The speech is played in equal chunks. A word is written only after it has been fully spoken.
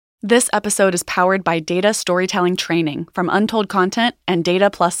This episode is powered by Data Storytelling Training from Untold Content and Data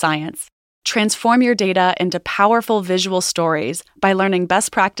Plus Science. Transform your data into powerful visual stories by learning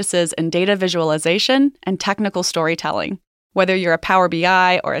best practices in data visualization and technical storytelling. Whether you're a Power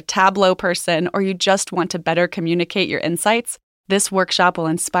BI or a Tableau person, or you just want to better communicate your insights, this workshop will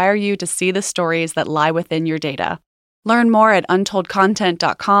inspire you to see the stories that lie within your data. Learn more at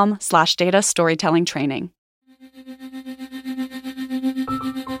untoldcontent.com/data storytelling training.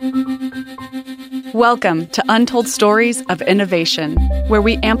 Welcome to Untold Stories of Innovation, where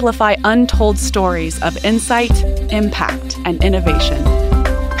we amplify untold stories of insight, impact, and innovation.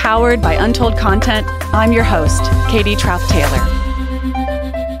 Powered by Untold Content, I'm your host, Katie Trauth-Taylor.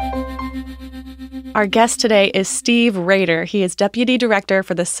 Our guest today is Steve Rader. He is Deputy Director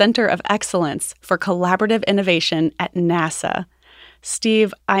for the Center of Excellence for Collaborative Innovation at NASA.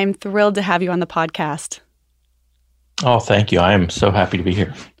 Steve, I'm thrilled to have you on the podcast. Oh, thank you. I am so happy to be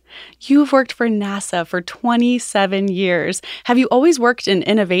here. You've worked for NASA for 27 years. Have you always worked in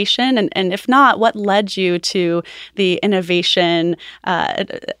innovation? And if not, what led you to the innovation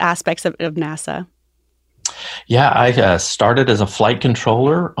aspects of NASA? Yeah, I started as a flight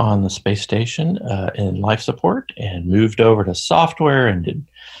controller on the space station in life support and moved over to software and did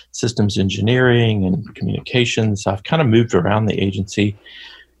systems engineering and communications. So I've kind of moved around the agency.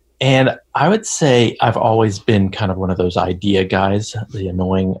 And I would say I've always been kind of one of those idea guys, the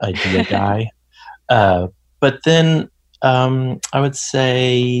annoying idea guy. But then I would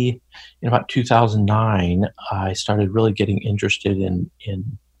say in about 2009, I started really getting interested in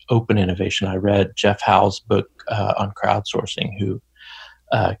open innovation. I read Jeff Howe's book on crowdsourcing, who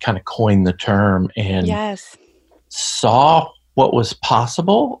kind of coined the term and saw what was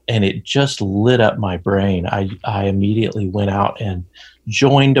possible, and it just lit up my brain. I immediately went out and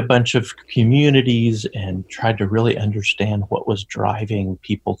joined a bunch of communities and tried to really understand what was driving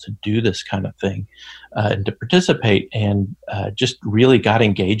people to do this kind of thing and to participate, and just really got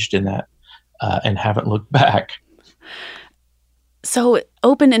engaged in that and haven't looked back. So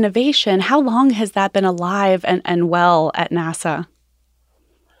open innovation, how long has that been alive and well at NASA?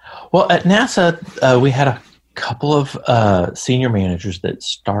 Well, at NASA, we had a couple of senior managers that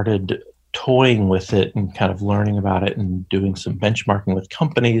started toying with it and kind of learning about it and doing some benchmarking with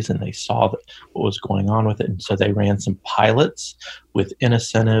companies, and they saw what was going on with it. And so they ran some pilots with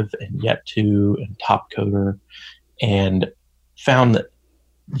Innocentive and Yet2 and Topcoder and found that,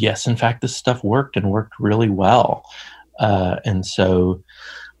 yes, in fact, this stuff worked and worked really well. And so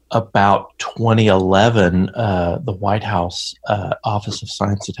about 2011, the White House Office of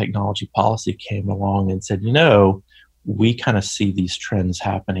Science and Technology Policy came along and said, we kind of see these trends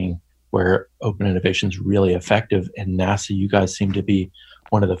happening where open innovation is really effective. And NASA, you guys seem to be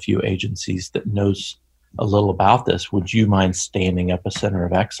one of the few agencies that knows a little about this. Would you mind standing up a center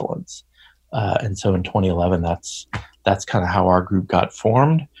of excellence? And so in 2011, that's kind of how our group got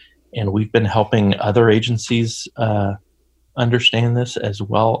formed. And we've been helping other agencies understand this, as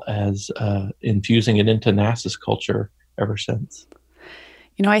well as infusing it into NASA's culture ever since.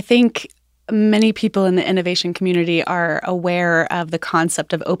 I think many people in the innovation community are aware of the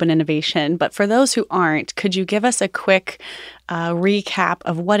concept of open innovation, but for those who aren't, could you give us a quick recap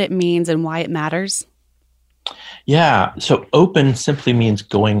of what it means and why it matters? Yeah, so open simply means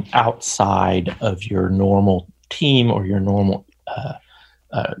going outside of your normal team or your normal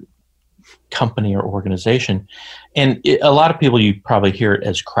company or organization. And a lot of people, you probably hear it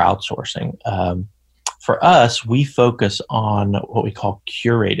as crowdsourcing. For us, we focus on what we call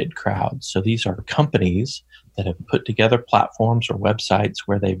curated crowds. So these are companies that have put together platforms or websites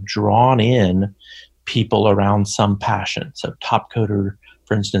where they've drawn in people around some passion. So Topcoder,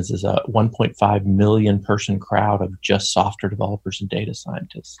 for instance, is a 1.5 million person crowd of just software developers and data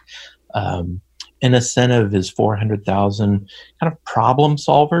scientists. Innocentive is 400,000 kind of problem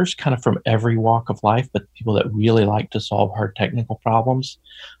solvers, kind of from every walk of life, but people that really like to solve hard technical problems.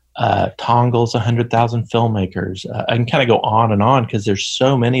 Tongle's 100,000 filmmakers. I can kind of go on and on because there's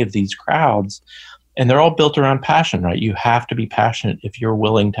so many of these crowds, and they're all built around passion, right? You have to be passionate if you're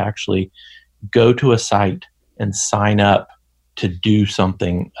willing to actually go to a site and sign up to do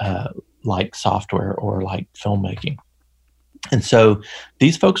something like software or like filmmaking. And so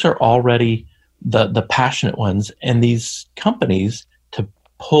these folks are already the passionate ones, and these companies, to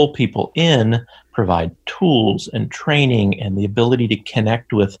pull people in, provide tools and training and the ability to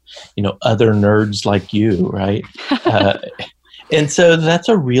connect with, other nerds like you, right? And so that's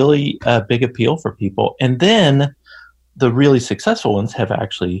a really big appeal for people. And then the really successful ones have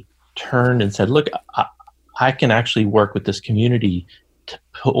actually turned and said, look, I can actually work with this community to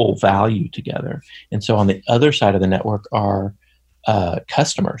pull value together. And so on the other side of the network are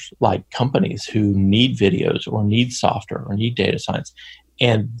customers, like companies who need videos or need software or need data science.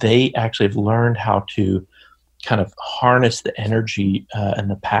 And they actually have learned how to kind of harness the energy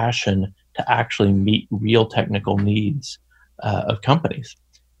and the passion to actually meet real technical needs of companies.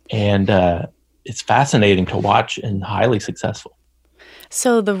 And it's fascinating to watch and highly successful.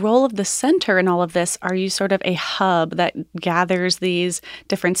 So the role of the center in all of this, are you sort of a hub that gathers these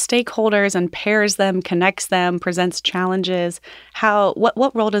different stakeholders and pairs them, connects them, presents challenges?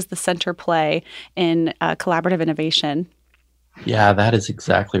 What role does the center play in collaborative innovation? Yeah, that is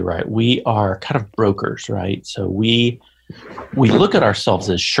exactly right. We are kind of brokers, right? So we look at ourselves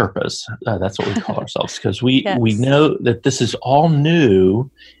as Sherpas. That's what we call ourselves, because we Yes. know that this is all new,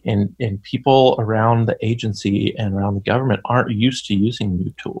 and people around the agency and around the government aren't used to using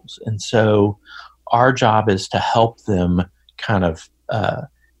new tools. And so our job is to help them kind of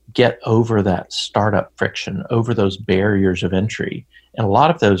get over that startup friction, over those barriers of entry. And a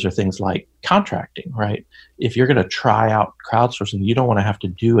lot of those are things like contracting, right? If you're going to try out crowdsourcing, you don't want to have to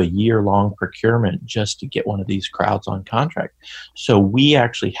do a year-long procurement just to get one of these crowds on contract. So we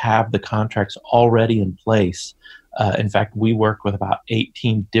actually have the contracts already in place. In fact, we work with about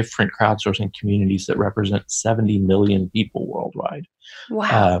 18 different crowdsourcing communities that represent 70 million people worldwide.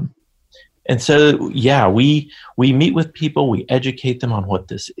 Wow. And so, yeah, we meet with people, we educate them on what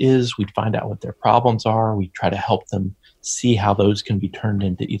this is, we find out what their problems are, we try to help them see how those can be turned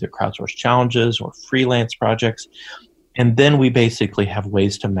into either crowdsourced challenges or freelance projects. And then we basically have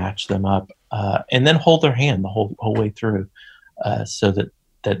ways to match them up and then hold their hand the whole way through so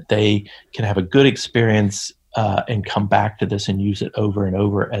that they can have a good experience and come back to this and use it over and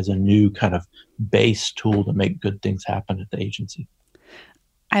over as a new kind of base tool to make good things happen at the agency.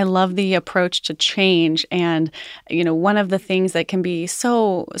 I love the approach to change. And, one of the things that can be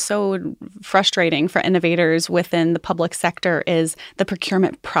so frustrating for innovators within the public sector is the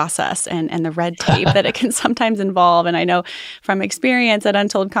procurement process and the red tape that it can sometimes involve. And I know from experience at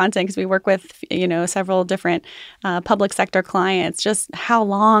Untold Content, because we work with, several different public sector clients, just how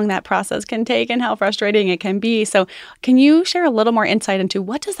long that process can take and how frustrating it can be. So can you share a little more insight into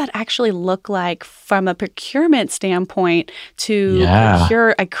what does that actually look like from a procurement standpoint to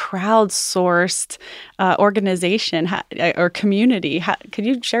procure a crowdsourced organization or community? Could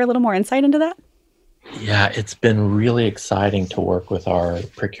you share a little more insight into that? Yeah, it's been really exciting to work with our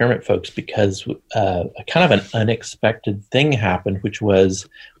procurement folks because kind of an unexpected thing happened, which was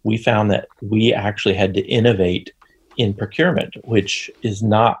we found that we actually had to innovate in procurement, which is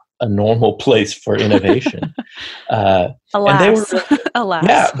not a normal place for innovation. Alas. And they were, Alas.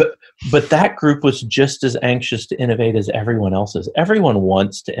 yeah, but that group was just as anxious to innovate as everyone else is. Everyone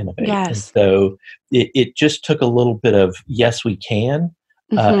wants to innovate. Yes. And so it just took a little bit of, yes, we can,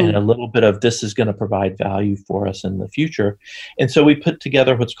 and a little bit of this is going to provide value for us in the future. And so we put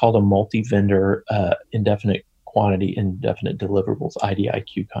together what's called a multi-vendor indefinite quantity, indefinite deliverables,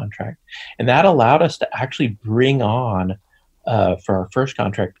 IDIQ contract. And that allowed us to actually bring on, for our first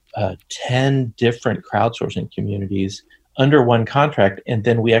contract, 10 different crowdsourcing communities under one contract. And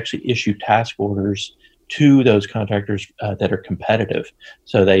then we actually issue task orders to those contractors that are competitive.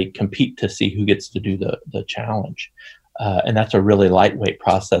 So they compete to see who gets to do the challenge. And that's a really lightweight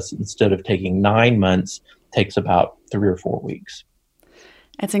process. Instead of taking 9 months, takes about 3 or 4 weeks.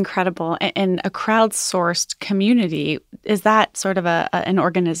 It's incredible. And a crowdsourced community, is that sort of an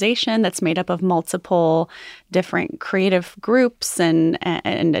organization that's made up of multiple different creative groups and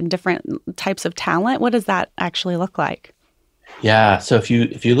different types of talent? What does that actually look like? Yeah, so if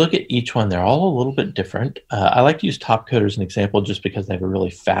you look at each one, they're all a little bit different. I like to use Topcoder as an example just because they have a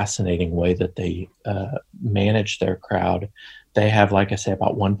really fascinating way that they manage their crowd. They have, like I say,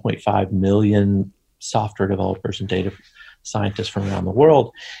 about 1.5 million software developers and data scientists from around the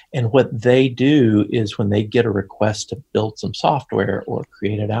world. And what they do is when they get a request to build some software or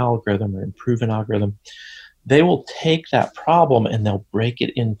create an algorithm or improve an algorithm, they will take that problem and they'll break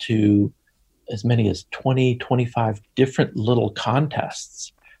it into as many as 20, 25 different little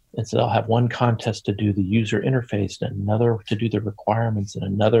contests. And so they'll have one contest to do the user interface, and another to do the requirements, and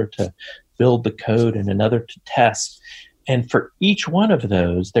another to build the code, and another to test. And for each one of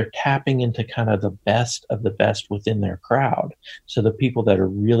those, they're tapping into kind of the best of the best within their crowd. So the people that are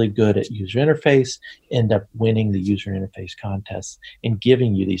really good at user interface end up winning the user interface contests and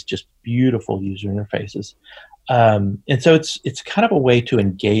giving you these just beautiful user interfaces. And so it's kind of a way to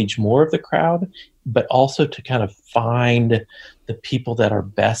engage more of the crowd, but also to kind of find the people that are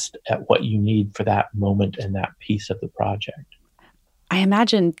best at what you need for that moment and that piece of the project. I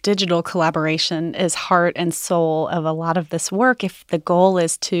imagine digital collaboration is heart and soul of a lot of this work if the goal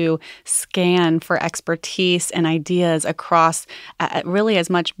is to scan for expertise and ideas across really as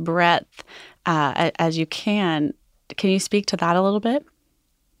much breadth as you can. Can you speak to that a little bit?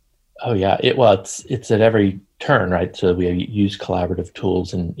 Oh yeah, it's at every turn, right? So we use collaborative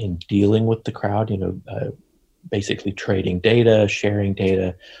tools in dealing with the crowd. Basically trading data, sharing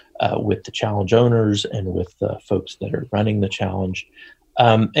data with the challenge owners and with the folks that are running the challenge.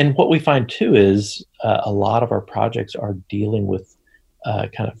 And what we find too is a lot of our projects are dealing with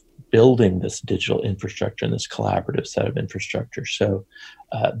kind of building this digital infrastructure and this collaborative set of infrastructure. So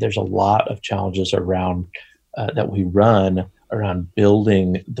there's a lot of challenges around that we run around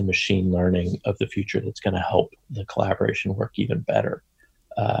building the machine learning of the future that's going to help the collaboration work even better.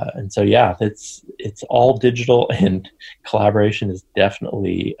 And so, yeah, it's all digital, and collaboration is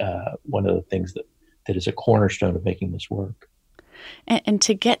definitely one of the things that is a cornerstone of making this work. And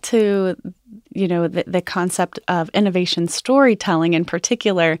to get to, the concept of innovation storytelling in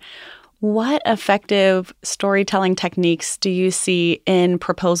particular, what effective storytelling techniques do you see in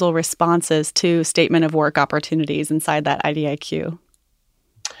proposal responses to statement of work opportunities inside that IDIQ?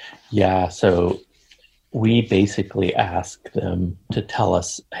 Yeah, so we basically ask them to tell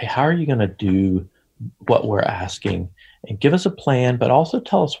us, hey, how are you going to do what we're asking? And give us a plan, but also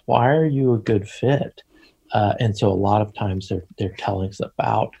tell us, why are you a good fit? And so a lot of times they're telling us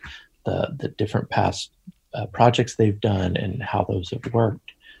about the different past projects they've done and how those have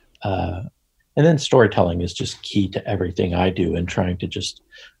worked. And then storytelling is just key to everything I do, and trying to just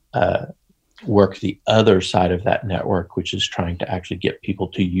work the other side of that network, which is trying to actually get people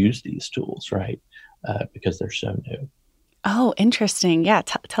to use these tools, right? Because they're so new. Oh, interesting. Yeah.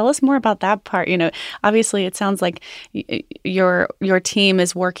 Tell us more about that part. Obviously it sounds like your team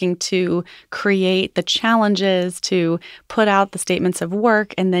is working to create the challenges, to put out the statements of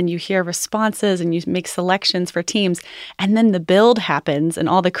work, and then you hear responses and you make selections for teams. And then the build happens and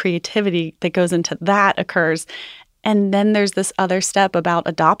all the creativity that goes into that occurs. And then there's this other step about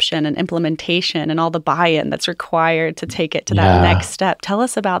adoption and implementation and all the buy-in that's required to take it to that next step. Tell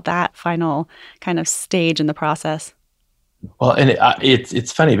us about that final kind of stage in the process. Well, and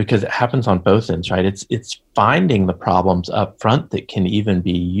it's funny because it happens on both ends, right? It's finding the problems up front that can even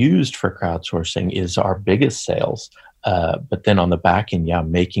be used for crowdsourcing is our biggest sales. But then on the back end,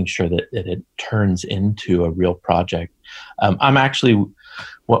 making sure that it turns into a real project. I'm actually,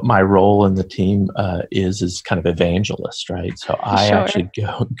 what my role in the team is kind of evangelist, right? So I actually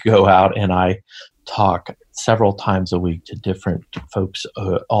go out and I talk several times a week to different folks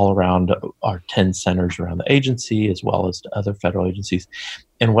all around our 10 centers around the agency, as well as to other federal agencies.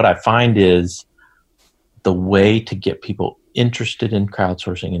 And what I find is the way to get people interested in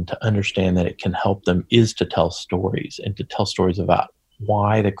crowdsourcing and to understand that it can help them is to tell stories, and to tell stories about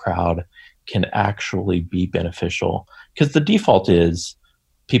why the crowd can actually be beneficial. Because the default is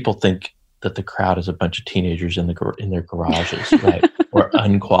people think that the crowd is a bunch of teenagers in their garages, right? Or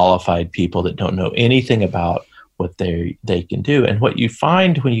unqualified people that don't know anything about what they can do. And what you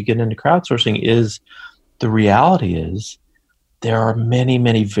find when you get into crowdsourcing is the reality is there are many,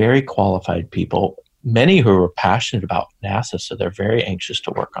 many very qualified people, many who are passionate about NASA, so they're very anxious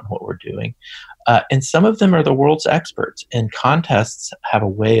to work on what we're doing. And some of them are the world's experts. And contests have a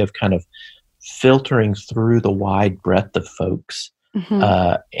way of kind of filtering through the wide breadth of folks.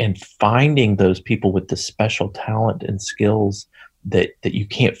 Mm-hmm. And finding those people with the special talent and skills that you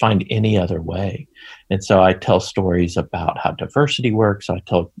can't find any other way. And so I tell stories about how diversity works. I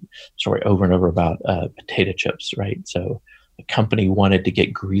tell a story over and over about potato chips, right? So a company wanted to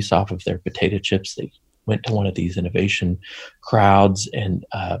get grease off of their potato chips. They went to one of these innovation crowds, and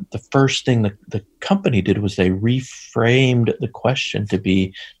the first thing the company did was they reframed the question to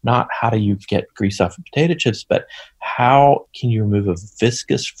be not how do you get grease off of potato chips, but how can you remove a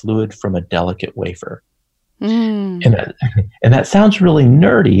viscous fluid from a delicate wafer? And that sounds really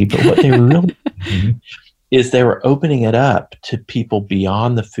nerdy, but what they were really doing is they were opening it up to people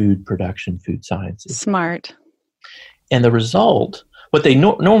beyond the food production, food sciences. Smart. And the result, what they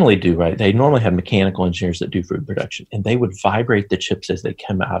normally do, right? They normally have mechanical engineers that do food production, and they would vibrate the chips as they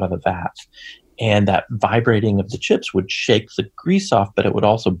come out of the vat. And that vibrating of the chips would shake the grease off, but it would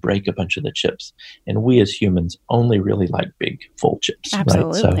also break a bunch of the chips. And we as humans only really like big, full chips.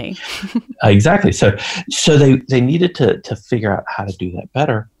 Absolutely. Right? So, exactly. So they needed to figure out how to do that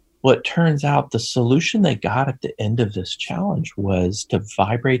better. Well, it turns out the solution they got at the end of this challenge was to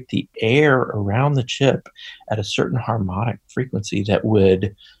vibrate the air around the chip at a certain harmonic frequency that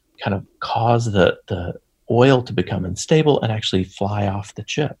would kind of cause the oil to become unstable and actually fly off the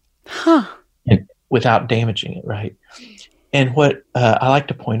chip. Huh. And without damaging it, right? And what I like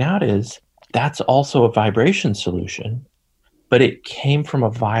to point out is that's also a vibration solution, but it came from a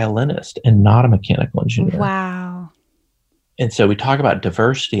violinist and not a mechanical engineer. Wow. And so we talk about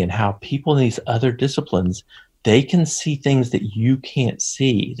diversity and how people in these other disciplines, they can see things that you can't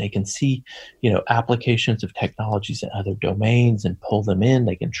see. They can see, applications of technologies in other domains and pull them in.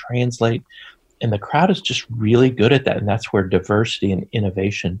 They can translate. And the crowd is just really good at that. And that's where diversity and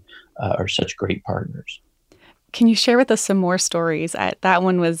innovation are such great partners. Can you share with us some more stories? That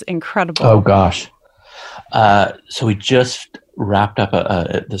one was incredible. Oh, gosh. So we just wrapped up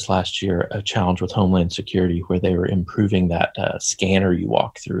this last year a challenge with Homeland Security where they were improving that scanner you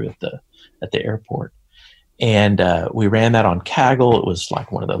walk through at the airport. And we ran that on Kaggle. It was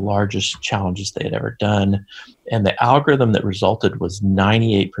like one of the largest challenges they had ever done. And the algorithm that resulted was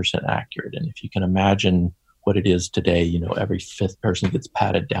 98% accurate. And if you can imagine what it is today, every fifth person gets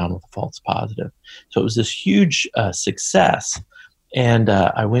patted down with a false positive. So it was this huge success. And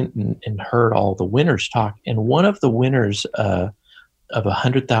I went and heard all the winners talk. And one of the winners of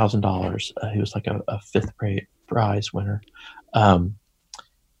 $100,000, he was like a fifth grade prize winner.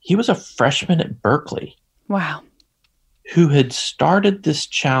 He was a freshman at Berkeley. Wow. Who had started this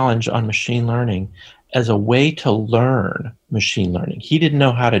challenge on machine learning as a way to learn machine learning. He didn't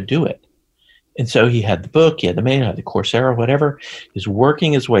know how to do it. And so he had the book, he had the manual, had the Coursera, whatever. He was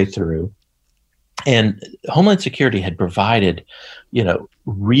working his way through. And Homeland Security had provided,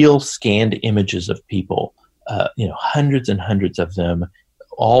 real scanned images of people, hundreds and hundreds of them,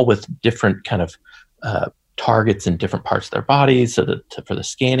 all with different kind of targets in different parts of their bodies, so that for the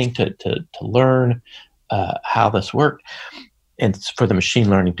scanning to learn how this worked, and for the machine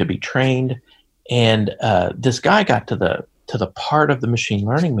learning to be trained. And this guy got to the part of the machine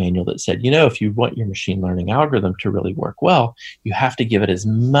learning manual that said, if you want your machine learning algorithm to really work well, you have to give it as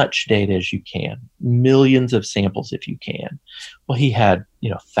much data as you can, millions of samples if you can. Well, he had,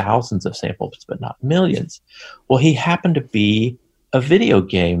 thousands of samples, but not millions. Well, he happened to be a video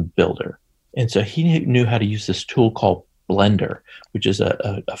game builder. And so he knew how to use this tool called Blender, which is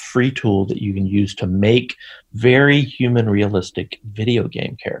a free tool that you can use to make very human realistic video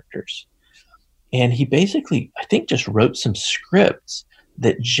game characters. And he basically, I think, just wrote some scripts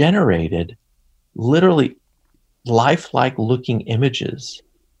that generated literally lifelike looking images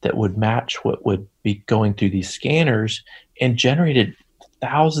that would match what would be going through these scanners, and generated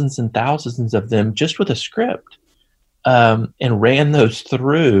thousands and thousands of them just with a script, and ran those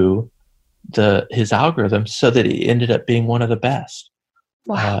through his algorithm so that it ended up being one of the best.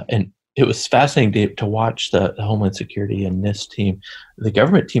 Wow. And it was fascinating to watch the Homeland Security and NIST team. The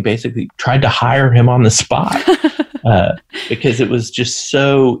government team basically tried to hire him on the spot because it was just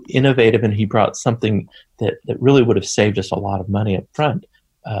so innovative, and he brought something that really would have saved us a lot of money up front,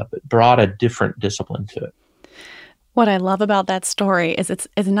 but brought a different discipline to it. What I love about that story is it's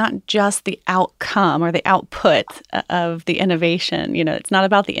not just the outcome or the output of the innovation. It's not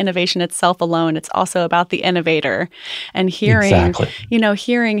about the innovation itself alone. It's also about the innovator, and hearing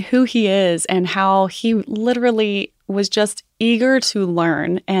who he is and how he literally was just eager to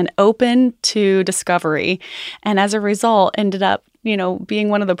learn and open to discovery. And as a result, ended up, being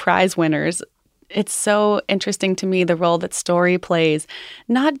one of the prize winners. It's so interesting to me, the role that story plays,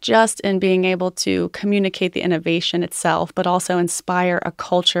 not just in being able to communicate the innovation itself, but also inspire a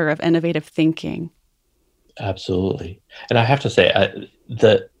culture of innovative thinking. Absolutely. And I have to say,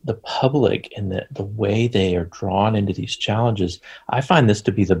 the public and the way they are drawn into these challenges, I find this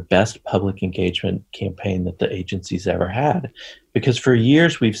to be the best public engagement campaign that the agency's ever had. Because for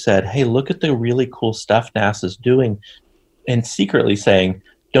years we've said, hey, look at the really cool stuff NASA's doing, and secretly saying,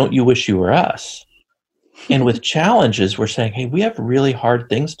 don't you wish you were us? And with challenges, we're saying, hey, we have really hard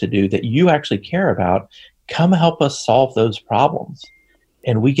things to do that you actually care about. Come help us solve those problems.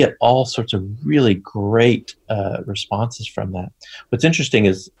 And we get all sorts of really great responses from that. What's interesting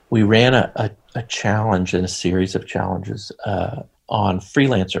is we ran a challenge and a series of challenges on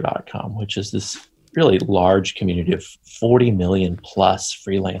freelancer.com, which is this really large community of 40 million plus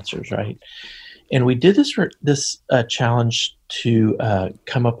freelancers, right? And we did this challenge to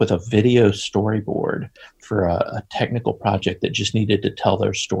come up with a video storyboard for a technical project that just needed to tell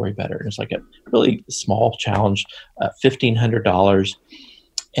their story better. And it's like a really small challenge, $1,500.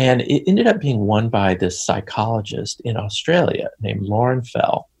 And it ended up being won by this psychologist in Australia named Lauren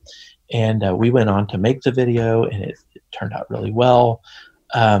Fell. And we went on to make the video, and it turned out really well.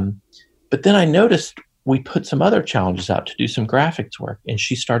 But then I noticed we put some other challenges out to do some graphics work, and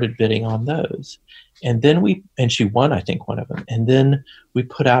she started bidding on those. And then she won, I think, one of them. And then we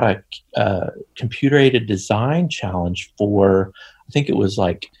put out a computer-aided design challenge for, I think it was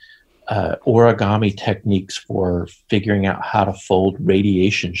like origami techniques for figuring out how to fold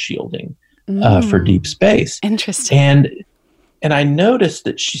radiation shielding for deep space. Interesting. And I noticed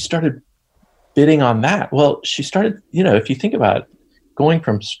that she started bidding on that. Well, she started, if you think about it, going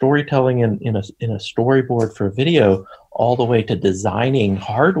from storytelling in a storyboard for a video all the way to designing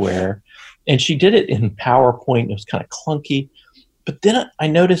hardware. And she did it in PowerPoint. It was kind of clunky. But then I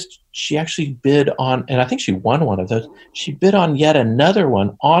noticed she actually bid on, and I think she won one of those. She bid on yet another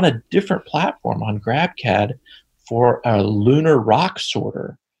one on a different platform, on GrabCAD, for a lunar rock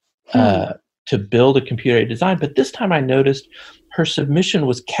sorter to build a computer-aided design. But this time I noticed her submission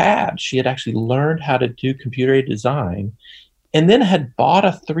was CAD. She had actually learned how to do computer-aided design and then had bought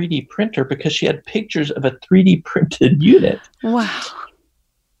a 3D printer because she had pictures of a 3D printed unit. Wow.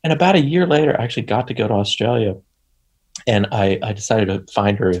 And about a year later, I actually got to go to Australia, and I decided to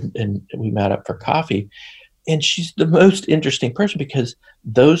find her, and we met up for coffee. And she's the most interesting person because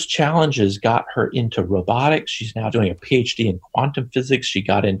those challenges got her into robotics. She's now doing a PhD in quantum physics. She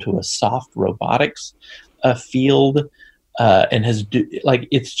got into a soft robotics field, and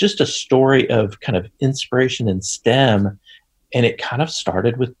it's just a story of kind of inspiration in STEM. And it kind of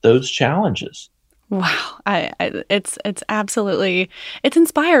started with those challenges. Wow. It's absolutely, it's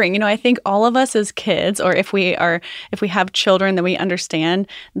inspiring. I think all of us as kids, or if we have children, then we understand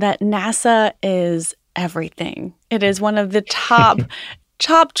that NASA is everything. It is one of the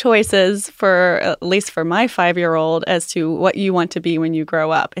top choices for, at least for my 5-year-old, as to what you want to be when you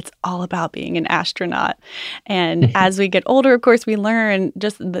grow up. It's all about being an astronaut. And as we get older, of course, we learn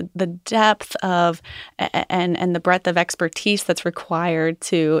just the depth of and the breadth of expertise that's required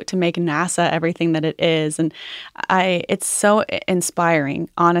to make NASA everything that it is. And it's so inspiring,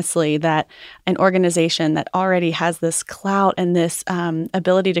 honestly, that an organization that already has this clout and this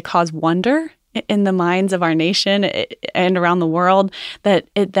ability to cause wonder in the minds of our nation and around the world, that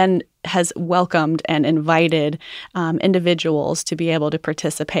it then has welcomed and invited individuals to be able to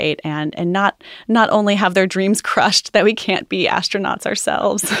participate and not only have their dreams crushed that we can't be astronauts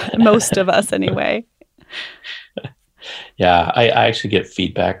ourselves, most of us anyway. Yeah, I actually get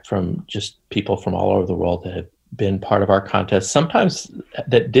feedback from just people from all over the world that have been part of our contest, sometimes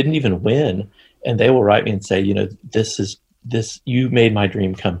that didn't even win, and they will write me and say, you made my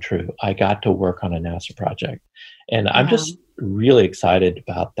dream come true. I got to work on a NASA project. And I'm just really excited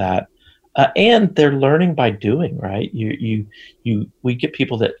about that. And they're learning by doing, right? We get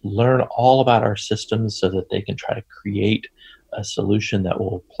people that learn all about our systems so that they can try to create a solution that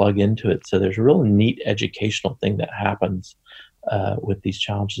will plug into it. So there's a real neat educational thing that happens with these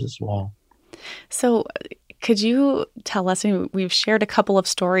challenges as well. So could you tell us, we've shared a couple of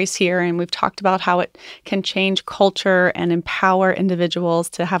stories here, and we've talked about how it can change culture and empower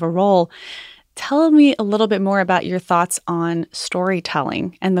individuals to have a role. Tell me a little bit more about your thoughts on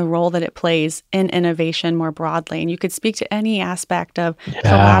storytelling and the role that it plays in innovation more broadly. And you could speak to any aspect of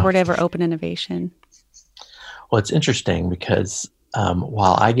collaborative or open innovation. Well, it's interesting because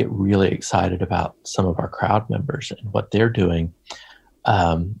while I get really excited about some of our crowd members and what they're doing,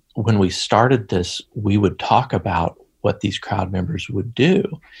 when we started this, we would talk about what these crowd members would do.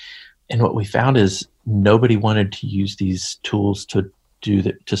 And what we found is nobody wanted to use these tools to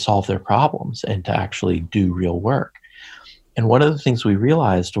solve their problems and to actually do real work. And one of the things we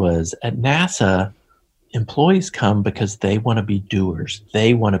realized was at NASA, employees come because they want to be doers.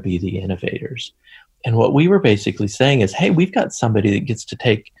 They want to be the innovators. And what we were basically saying is, hey, we've got somebody that gets to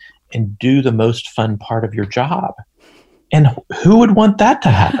take and do the most fun part of your job. And who would want that to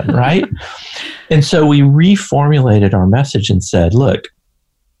happen, right? And so we reformulated our message and said, look,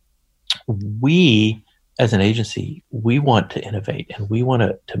 we as an agency, we want to innovate and we want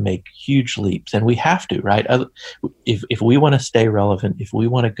to make huge leaps, and we have to, right? If we want to stay relevant, if we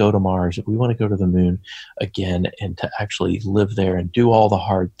want to go to Mars, if we want to go to the moon again and to actually live there and do all the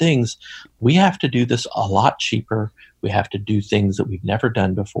hard things, we have to do this a lot cheaper. We have to do things that we've never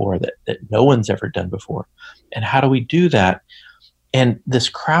done before, that no one's ever done before. And how do we do that? And this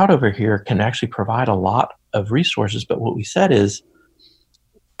crowd over here can actually provide a lot of resources. But what we said is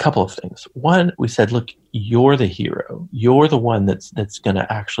a couple of things. One, we said, look, you're the hero. You're the one that's going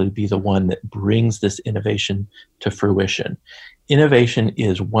to actually be the one that brings this innovation to fruition. Innovation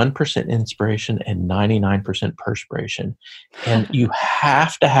is 1% inspiration and 99% perspiration. And you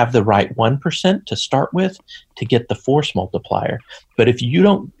have to have the right 1% to start with to get the force multiplier. But if you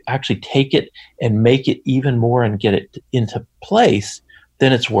don't actually take it and make it even more and get it into place,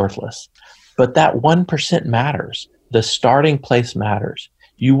 then it's worthless. But that 1% matters. The starting place matters.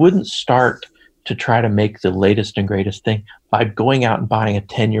 You wouldn't start to try to make the latest and greatest thing by going out and buying a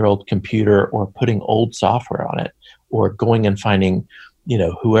 10-year-old computer or putting old software on it, or going and finding,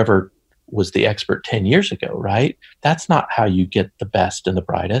 whoever was the expert 10 years ago, right? That's not how you get the best and the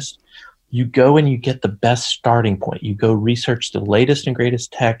brightest. You go and you get the best starting point. You go research the latest and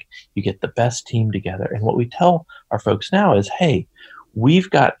greatest tech. You get the best team together. And what we tell our folks now is, hey, we've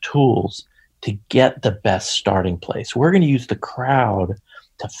got tools to get the best starting place. We're going to use the crowd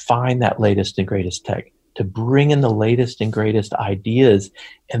to find that latest and greatest tech, to bring in the latest and greatest ideas.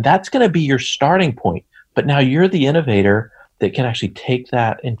 And that's going to be your starting point. But now you're the innovator that can actually take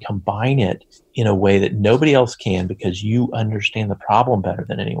that and combine it in a way that nobody else can, because you understand the problem better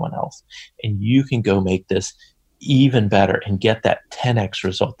than anyone else. And you can go make this even better and get that 10x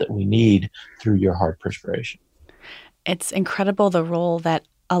result that we need through your hard perspiration. It's incredible the role that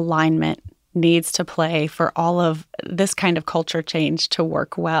alignment needs to play for all of this kind of culture change to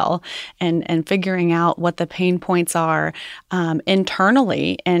work well, and figuring out what the pain points are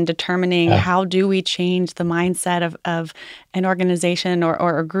internally, and determining how do we change the mindset of an organization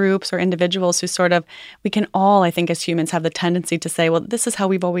or groups or individuals who sort of, we can all, I think, as humans have the tendency to say, well, this is how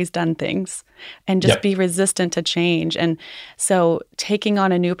we've always done things, and just be resistant to change. And so taking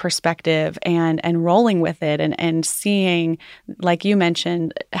on a new perspective and rolling with it, and seeing, like you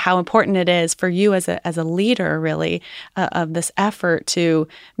mentioned, how important it is for you as a leader, really, of this effort to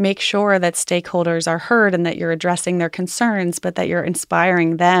make sure that stakeholders are heard and that you're addressing their concerns, but that you're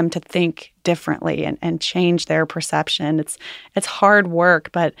inspiring them to think differently and change their perception. It's hard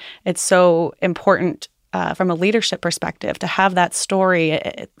work, but it's so important from a leadership perspective to have that story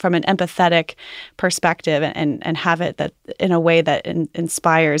from an empathetic perspective, and have it that in a way that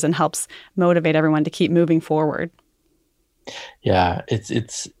inspires and helps motivate everyone to keep moving forward. Yeah,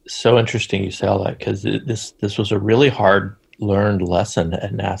 it's so interesting you say all that, because this was a really hard learned lesson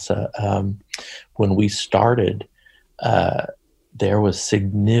at NASA. When we started, there was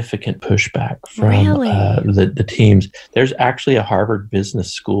significant pushback from the teams. There's actually a Harvard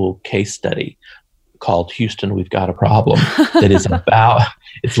Business School case study called "Houston, We've Got a Problem" that is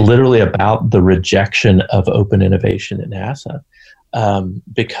it's literally about the rejection of open innovation at NASA,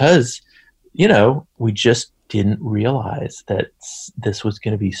 because, we just didn't realize that this was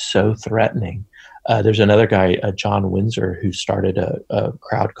going to be so threatening. There's another guy, John Windsor, who started a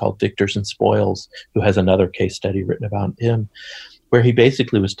crowd called Victors and Spoils, who has another case study written about him, where he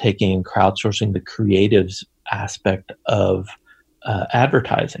basically was taking and crowdsourcing the creatives aspect of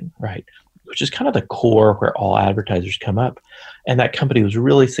advertising, right? Which is kind of the core where all advertisers come up. And that company was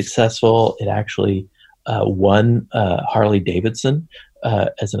really successful. It actually won Harley Davidson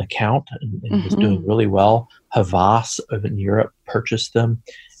as an account, and was doing really well. Havas in Europe purchased them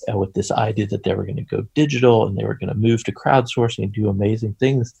with this idea that they were going to go digital and they were going to move to crowdsourcing and do amazing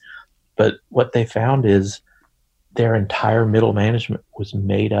things. But what they found is their entire middle management was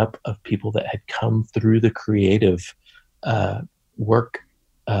made up of people that had come through the creative work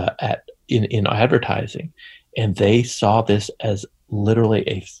in advertising, and they saw this as literally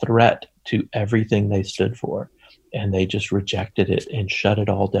a threat to everything they stood for, and they just rejected it and shut it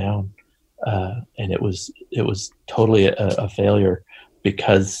all down. And it was totally a failure,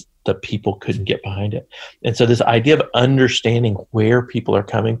 because the people couldn't get behind it. And so this idea of understanding where people are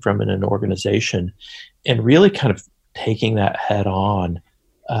coming from in an organization and really kind of taking that head on,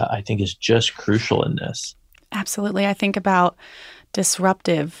 I think is just crucial in this. Absolutely. I think about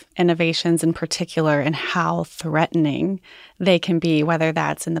disruptive innovations in particular, and how threatening they can be, whether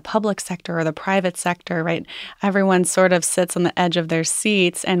that's in the public sector or the private sector, right? Everyone sort of sits on the edge of their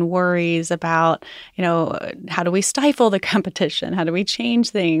seats and worries about, how do we stifle the competition? How do we change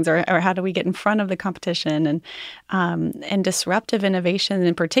things? Or how do we get in front of the competition? And disruptive innovation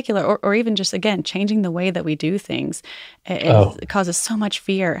in particular, or even just, again, changing the way that we do things, it causes so much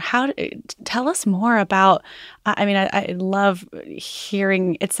fear. Tell us more about, I love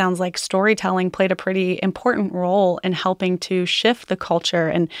hearing, it sounds like storytelling played a pretty important role in helping to shift the culture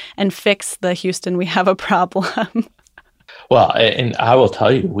and fix the Houston, we have a problem. Well, and I will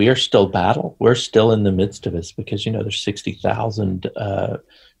tell you, we are still we're still in the midst of this, because, there's 60,000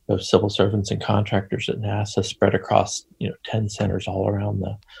 civil servants and contractors at NASA spread across, 10 centers all around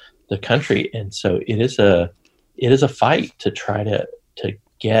the country. And so it is a fight to try to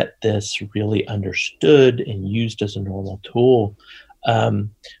get this really understood and used as a normal tool.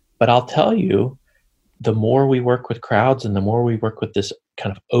 But I'll tell you, the more we work with crowds and the more we work with this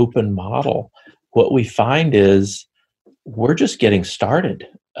kind of open model, what we find is we're just getting started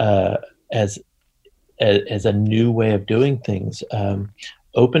as a new way of doing things.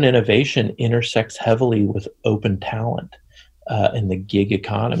 Open innovation intersects heavily with open talent in the gig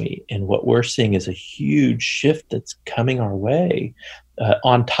economy. And what we're seeing is a huge shift that's coming our way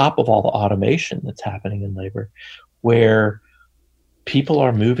on top of all the automation that's happening in labor, where people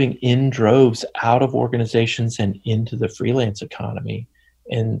are moving in droves out of organizations and into the freelance economy.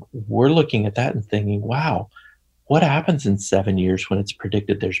 And we're looking at that and thinking, wow, what happens in 7 years when it's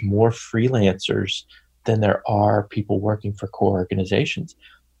predicted there's more freelancers than there are people working for core organizations?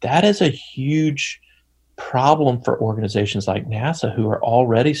 That is a huge problem for organizations like NASA, who are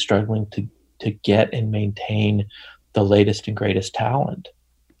already struggling to get and maintain the latest and greatest talent.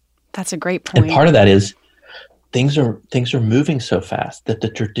 That's a great point. And part of that is things are moving so fast that the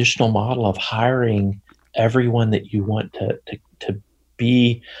traditional model of hiring everyone that you want to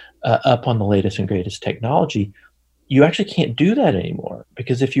be up on the latest and greatest technology, you actually can't do that anymore,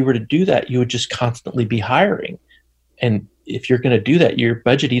 because if you were to do that, you would just constantly be hiring. And if you're going to do that, your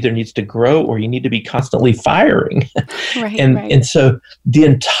budget either needs to grow or you need to be constantly firing. Right, and so the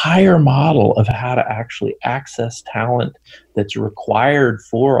entire model of how to actually access talent that's required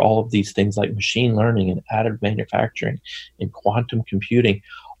for all of these things like machine learning and additive manufacturing and quantum computing,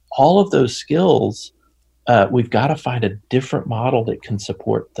 all of those skills, we've got to find a different model that can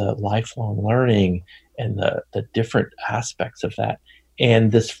support the lifelong learning and the different aspects of that.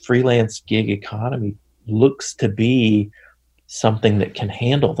 And this freelance gig economy looks to be something that can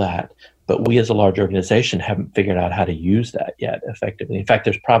handle that, but we as a large organization haven't figured out how to use that yet effectively. In fact,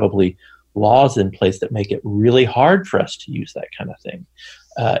 there's probably laws in place that make it really hard for us to use that kind of thing.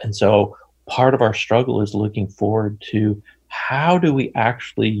 And so part of our struggle is looking forward to how do we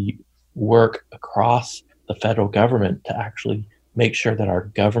actually work across the federal government to actually make sure that our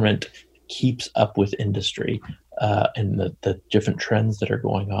government keeps up with industry and the different trends that are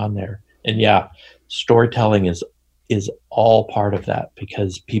going on there. And yeah, storytelling is all part of that,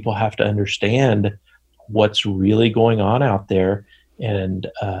 because people have to understand what's really going on out there and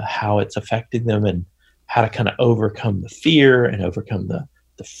how it's affecting them, and how to kind of overcome the fear and overcome the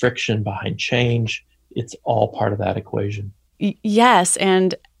friction behind change. It's all part of that equation. Yes,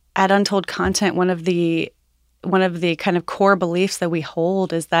 and at Untold Content, one of the kind of core beliefs that we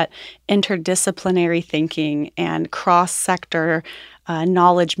hold is that interdisciplinary thinking and cross-sector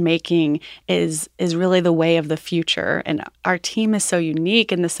knowledge making is really the way of the future. And our team is so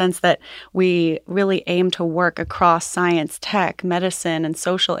unique in the sense that we really aim to work across science, tech, medicine, and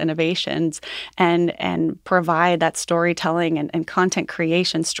social innovations, and provide that storytelling and content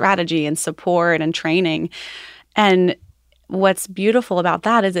creation strategy and support and training. And what's beautiful about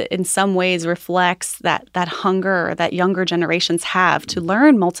that is it in some ways reflects that hunger that younger generations have to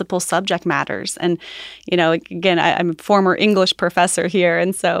learn multiple subject matters. And, again, I'm a former English professor here.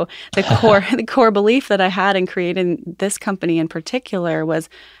 And so the core belief that I had in creating this company in particular was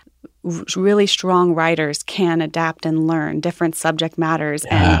really strong writers can adapt and learn different subject matters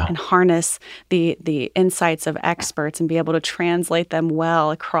and harness the insights of experts and be able to translate them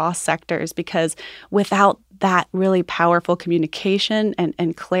well across sectors, because without that really powerful communication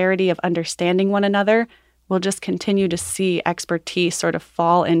and clarity of understanding one another, we'll just continue to see expertise sort of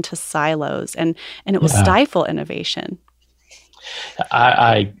fall into silos, and it will stifle innovation.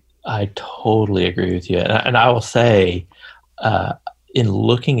 I totally agree with you. And I will say, in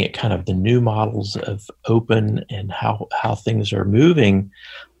looking at kind of the new models of open and how things are moving,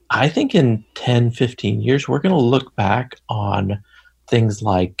 I think in 10, 15 years, we're going to look back on things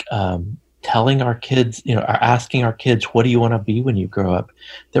like telling our kids, asking our kids, what do you want to be when you grow up?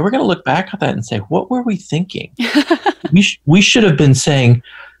 Then we're going to look back on that and say, what were we thinking? we should have been saying,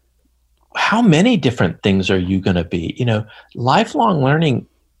 how many different things are you going to be? Lifelong learning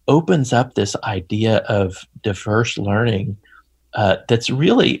opens up this idea of diverse learning that's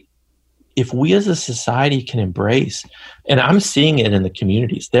really, if we as a society can embrace, and I'm seeing it in the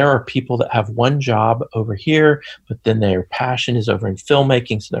communities, there are people that have one job over here, but then their passion is over in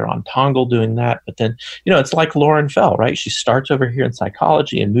filmmaking, so they're on Tongle doing that. But then, it's like Lauren Fell, right? She starts over here in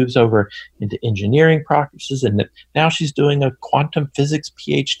psychology and moves over into engineering practices, and now she's doing a quantum physics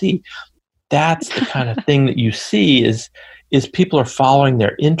PhD. That's the kind of thing that you see is people are following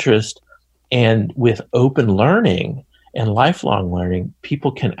their interest, and with open learning and lifelong learning,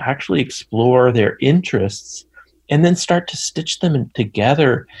 people can actually explore their interests and then start to stitch them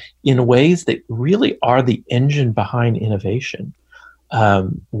together in ways that really are the engine behind innovation.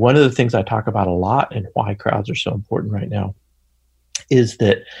 One of the things I talk about a lot, and why crowds are so important right now, is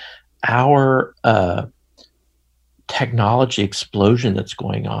that our technology explosion that's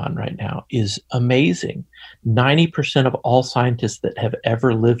going on right now is amazing. 90% of all scientists that have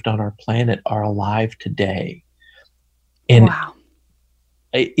ever lived on our planet are alive today. And wow.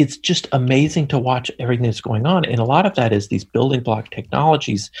 It's just amazing to watch everything that's going on. And a lot of that is these building block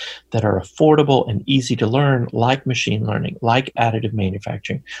technologies that are affordable and easy to learn, like machine learning, like additive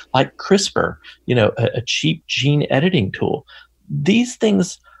manufacturing, like CRISPR, a cheap gene editing tool. these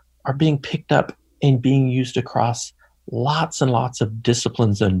things are being picked up and being used across lots and lots of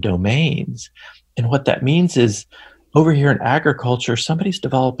disciplines and domains. And what that means is, over here in agriculture, somebody's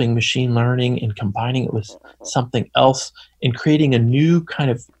developing machine learning and combining it with something else and creating a new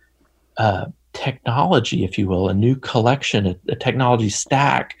kind of technology, if you will, a new collection, a technology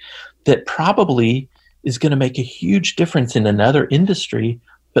stack that probably is going to make a huge difference in another industry,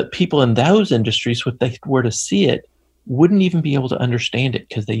 but people in those industries, if they were to see it, wouldn't even be able to understand it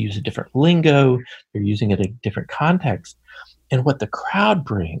because they use a different lingo, they're using it in a different context. And what the crowd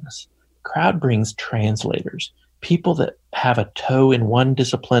brings translators, people that have a toe in one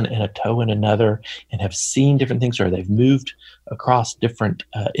discipline and a toe in another and have seen different things, or they've moved across different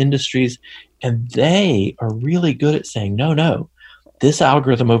industries, and they are really good at saying, no, this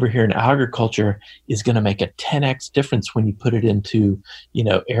algorithm over here in agriculture is going to make a 10x difference when you put it into,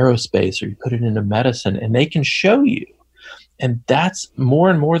 aerospace, or you put it into medicine, and they can show you. And that's more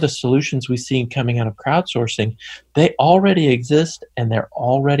and more the solutions we see coming out of crowdsourcing. They already exist, and they're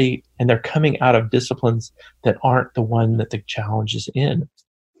coming out of disciplines that aren't the one that the challenge is in.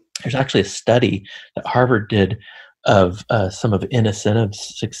 There's actually a study that Harvard did of some of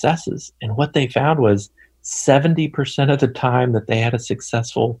Innocentive's successes. And what they found was 70% of the time that they had a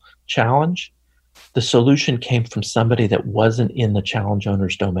successful challenge, the solution came from somebody that wasn't in the challenge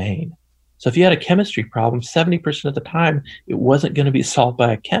owner's domain. So if you had a chemistry problem, 70% of the time, it wasn't going to be solved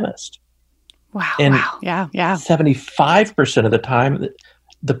by a chemist. Wow. And wow. Yeah. 75% of the time,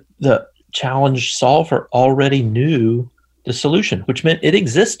 the challenge solver already knew the solution, which meant it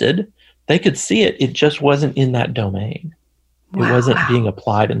existed. They could see it. It just wasn't in that domain. It wasn't being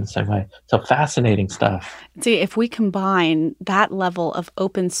applied in the same way. So fascinating stuff. See, if we combine that level of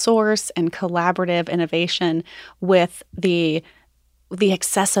open source and collaborative innovation with the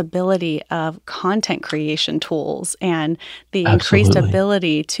accessibility of content creation tools and the increased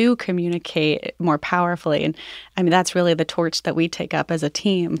ability to communicate more powerfully. And I mean, that's really the torch that we take up as a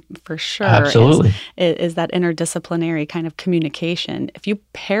team for sure. Absolutely. Is that interdisciplinary kind of communication. If you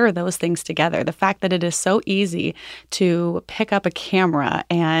pair those things together, the fact that it is so easy to pick up a camera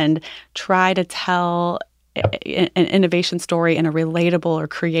and try to tell an innovation story in a relatable or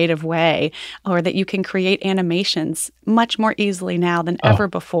creative way, or that you can create animations much more easily now than ever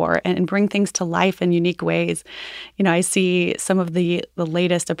before and bring things to life in unique ways. I see some of the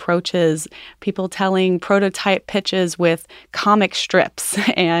latest approaches, people telling prototype pitches with comic strips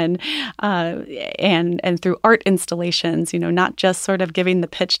and through art installations, not just sort of giving the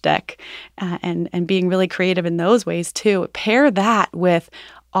pitch deck and being really creative in those ways too. Pair that with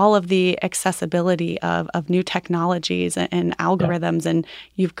all of the accessibility of new technologies and algorithms, and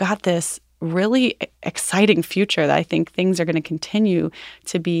you've got this really exciting future that I think things are going to continue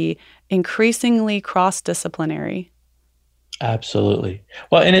to be increasingly cross-disciplinary. Absolutely.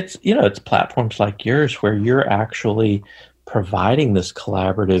 Well, and it's platforms like yours where you're actually providing this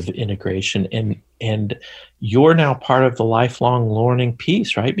collaborative integration, and you're now part of the lifelong learning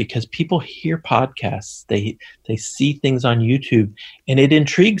piece, right? Because people hear podcasts, they see things on YouTube, and it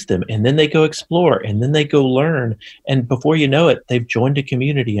intrigues them, and then they go explore, and then they go learn, and before you know it, they've joined a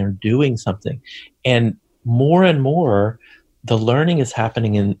community and are doing something. And more, the learning is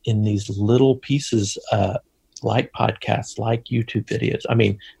happening in these little pieces, like podcasts, like YouTube videos. I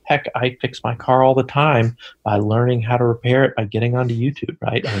mean, heck, I fix my car all the time by learning how to repair it by getting onto YouTube,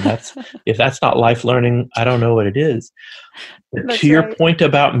 right? I mean, if that's not life learning, I don't know what it is. To your point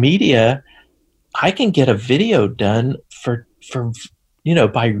about media, I can get a video done for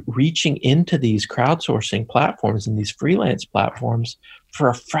by reaching into these crowdsourcing platforms and these freelance platforms for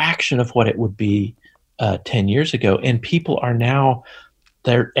a fraction of what it would be 10 years ago. And people are now,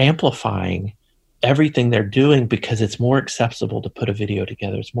 they're amplifying everything they're doing because it's more accessible to put a video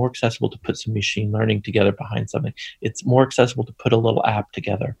together. It's more accessible to put some machine learning together behind something. It's more accessible to put a little app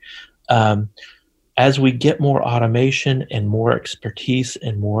together. As we get more automation and more expertise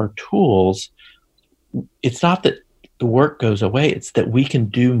and more tools, it's not that the work goes away, it's that we can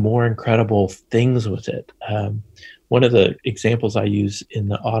do more incredible things with it. One of the examples I use in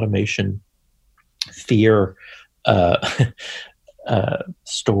the automation fear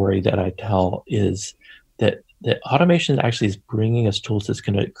story that I tell is that automation actually is bringing us tools that's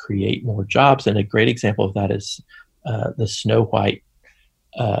going to create more jobs. And a great example of that is the Snow White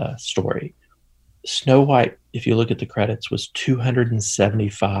story. Snow White, if you look at the credits, was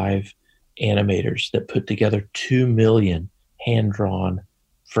 275 animators that put together 2 million hand-drawn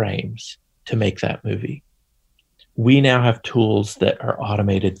frames to make that movie. We now have tools that are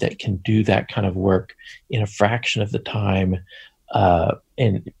automated that can do that kind of work in a fraction of the time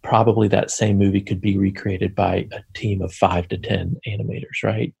And probably that same movie could be recreated by a team of 5 to 10 animators,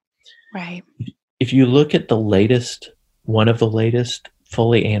 right? Right. If you look at one of the latest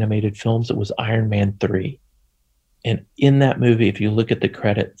fully animated films, it was Iron Man 3. And in that movie, if you look at the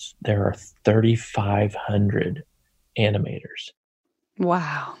credits, there are 3,500 animators.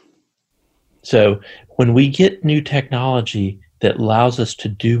 Wow. So when we get new technology that allows us to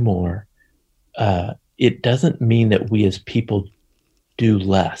do more, it doesn't mean that we as people do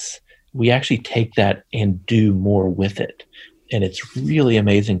less. We actually take that and do more with it. And it's really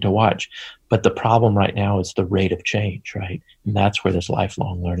amazing to watch. But the problem right now is the rate of change, right? And that's where this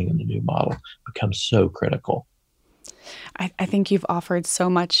lifelong learning in the new model becomes so critical. I think you've offered so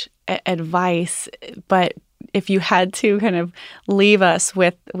much advice, but if you had to kind of leave us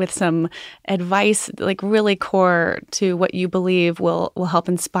with some advice, like really core to what you believe will help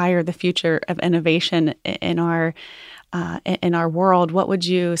inspire the future of innovation in our world, what would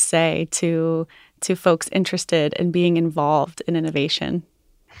you say to folks interested in being involved in innovation?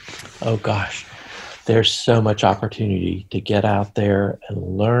 Oh gosh, there's so much opportunity to get out there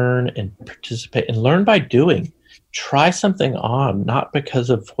and learn and participate and learn by doing. Try something on, not because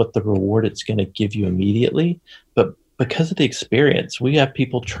of what the reward it's going to give you immediately, but because of the experience. We have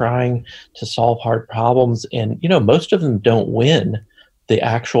people trying to solve hard problems, and most of them don't win the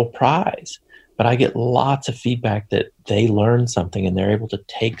actual prize. But I get lots of feedback that they learn something and they're able to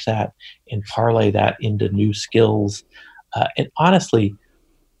take that and parlay that into new skills. And honestly,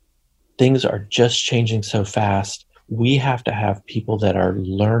 things are just changing so fast. We have to have people that are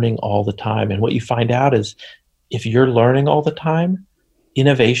learning all the time. And what you find out is if you're learning all the time,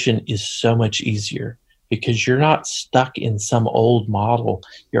 innovation is so much easier because you're not stuck in some old model.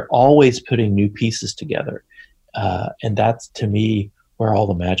 You're always putting new pieces together. And that's, to me, where all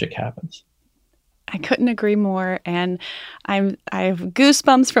the magic happens. I couldn't agree more, and I have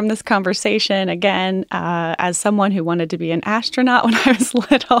goosebumps from this conversation again. As someone who wanted to be an astronaut when I was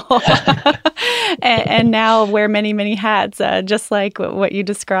little, and now wear many hats, just like what you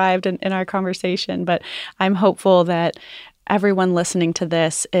described in our conversation. But I'm hopeful that everyone listening to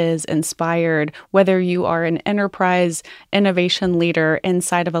this is inspired, whether you are an enterprise innovation leader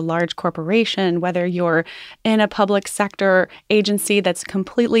inside of a large corporation, whether you're in a public sector agency that's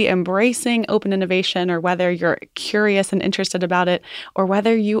completely embracing open innovation, or whether you're curious and interested about it, or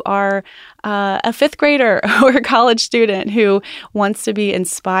whether you are a fifth grader or a college student who wants to be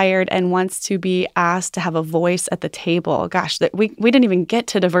inspired and wants to be asked to have a voice at the table. Gosh, that we didn't even get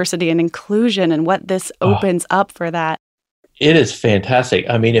to diversity and inclusion and what this opens up for that. It is fantastic.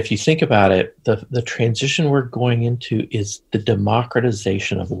 I mean, if you think about it, the transition we're going into is the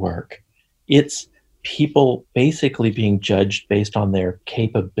democratization of work. It's people basically being judged based on their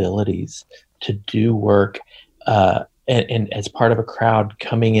capabilities to do work, and as part of a crowd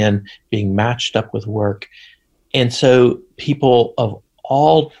coming in, being matched up with work. And so people of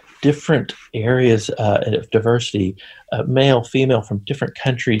all different areas of diversity, male, female, from different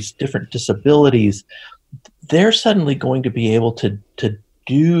countries, different disabilities, they're suddenly going to be able to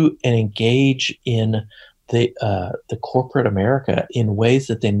do and engage in the corporate America in ways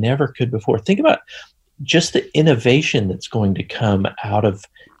that they never could before. Think about just the innovation that's going to come out of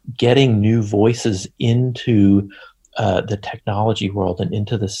getting new voices into the technology world and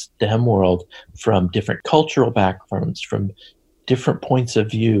into the STEM world from different cultural backgrounds, from different points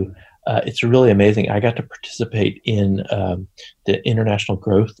of view. It's really amazing. I got to participate in the International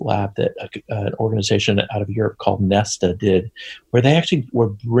Growth Lab that an organization out of Europe called Nesta did, where they actually were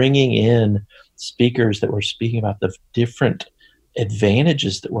bringing in speakers that were speaking about the different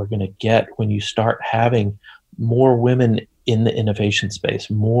advantages that we're going to get when you start having more women in the innovation space,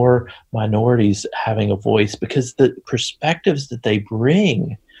 more minorities having a voice, because the perspectives that they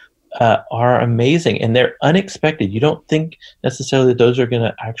bring are amazing, and they're unexpected. You don't think necessarily those are going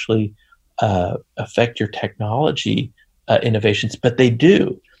to actually affect your technology innovations, but they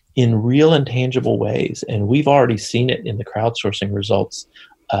do in real and tangible ways. And we've already seen it in the crowdsourcing results,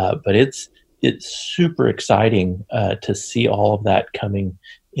 but it's super exciting to see all of that coming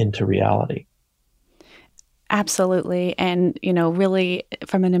into reality. Absolutely. And, really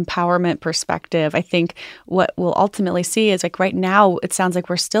from an empowerment perspective, I think what we'll ultimately see is like right now, it sounds like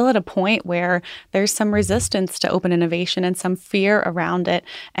we're still at a point where there's some resistance to open innovation and some fear around it.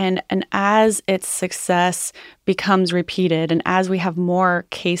 And as its success becomes repeated, and as we have more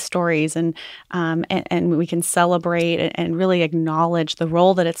case stories and we can celebrate and really acknowledge the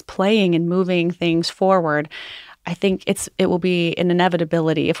role that it's playing in moving things forward, I think it will be an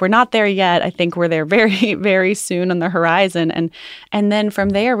inevitability. If we're not there yet, I think we're there very, very soon on the horizon. And then from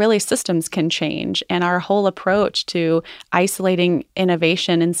there, really systems can change. And our whole approach to isolating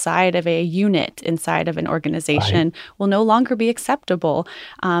innovation inside of a unit, inside of an organization, will no longer be acceptable.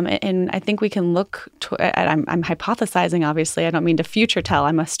 And I think we can look I'm hypothesizing, obviously. I don't mean to future tell.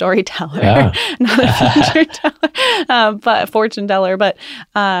 I'm a storyteller, not a future teller, but a fortune teller. But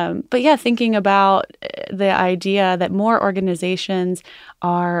yeah, thinking about the idea that more organizations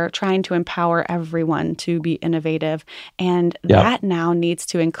are trying to empower everyone to be innovative. And that now needs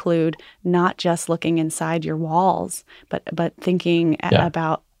to include not just looking inside your walls, but thinking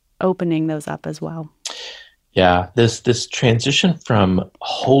about opening those up as well. Yeah, this transition from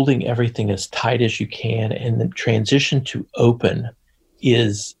holding everything as tight as you can and the transition to open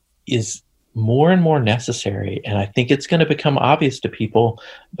is more and more necessary. And I think it's going to become obvious to people.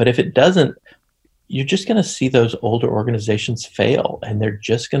 But if it doesn't, you're just going to see those older organizations fail, and they're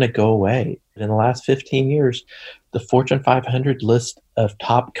just going to go away. In the last 15 years, the Fortune 500 list of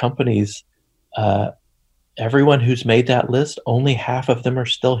top companies, everyone who's made that list, only half of them are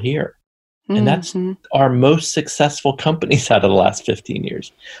still here. And that's our most successful companies out of the last 15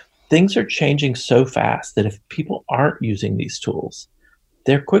 years. Things are changing so fast that if people aren't using these tools,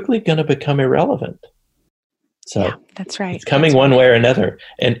 they're quickly going to become irrelevant. So that's right. It's coming one way or another,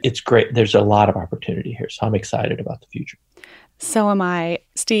 and it's great. There's a lot of opportunity here, so I'm excited about the future. So am I.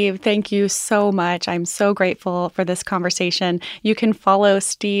 Steve, thank you so much. I'm so grateful for this conversation. You can follow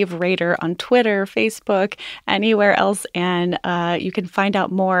Steve Rader on Twitter, Facebook, anywhere else, and you can find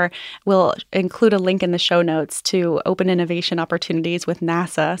out more. We'll include a link in the show notes to Open Innovation Opportunities with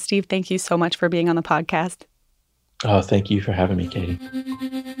NASA. Steve, thank you so much for being on the podcast. Oh, thank you for having me, Katie.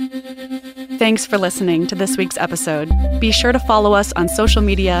 Thanks for listening to this week's episode. Be sure to follow us on social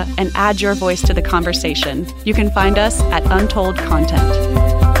media and add your voice to the conversation. You can find us at Untold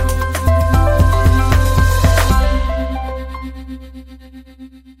Content.